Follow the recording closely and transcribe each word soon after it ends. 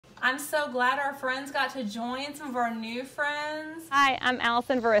I'm so glad our friends got to join, some of our new friends. Hi, I'm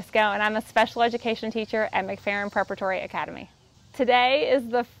Allison Varisco, and I'm a special education teacher at McFerran Preparatory Academy. Today is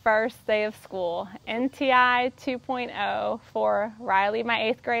the first day of school, NTI 2.0 for Riley, my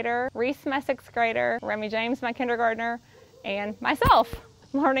 8th grader, Reese, my 6th grader, Remy James, my kindergartner, and myself,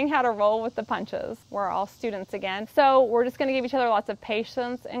 learning how to roll with the punches. We're all students again. So we're just gonna give each other lots of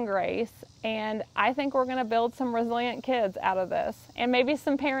patience and grace, and I think we're gonna build some resilient kids out of this, and maybe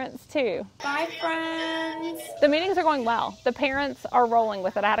some parents too. Bye, friends. The meetings are going well. The parents are rolling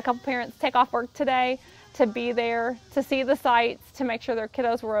with it. I had a couple parents take off work today to be there, to see the sites, to make sure their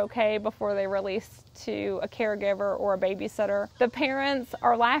kiddos were okay before they released to a caregiver or a babysitter. The parents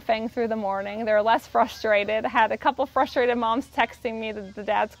are laughing through the morning. They're less frustrated. I had a couple frustrated moms texting me that the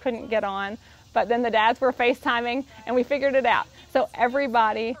dads couldn't get on, but then the dads were FaceTiming and we figured it out. So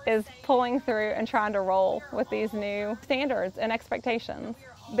everybody is pulling through and trying to roll with these new standards and expectations.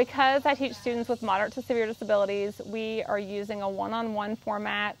 Because I teach students with moderate to severe disabilities, we are using a one-on-one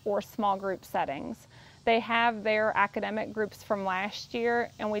format or small group settings. They have their academic groups from last year,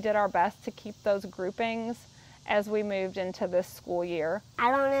 and we did our best to keep those groupings as we moved into this school year.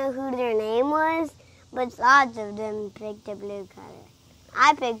 I don't know who their name was, but lots of them picked the blue color.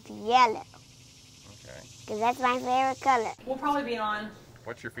 I picked yellow. Okay. Because that's my favorite color. We'll probably be on.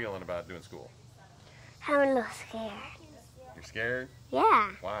 What's your feeling about doing school? I'm a little scared. You're scared? Yeah.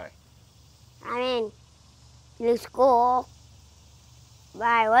 Why? I mean, new school. But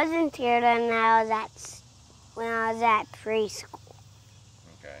I wasn't scared when I was at preschool.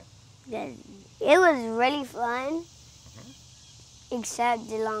 Okay. It was really fun, except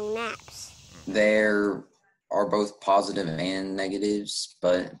the long naps. There are both positive and negatives,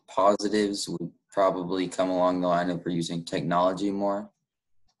 but positives would probably come along the line of we're using technology more,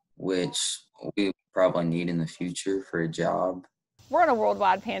 which we probably need in the future for a job. We're in a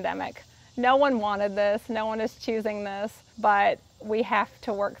worldwide pandemic. No one wanted this, no one is choosing this, but we have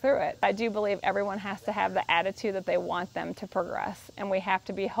to work through it. I do believe everyone has to have the attitude that they want them to progress, and we have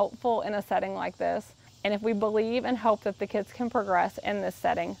to be hopeful in a setting like this. And if we believe and hope that the kids can progress in this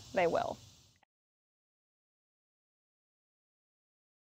setting, they will.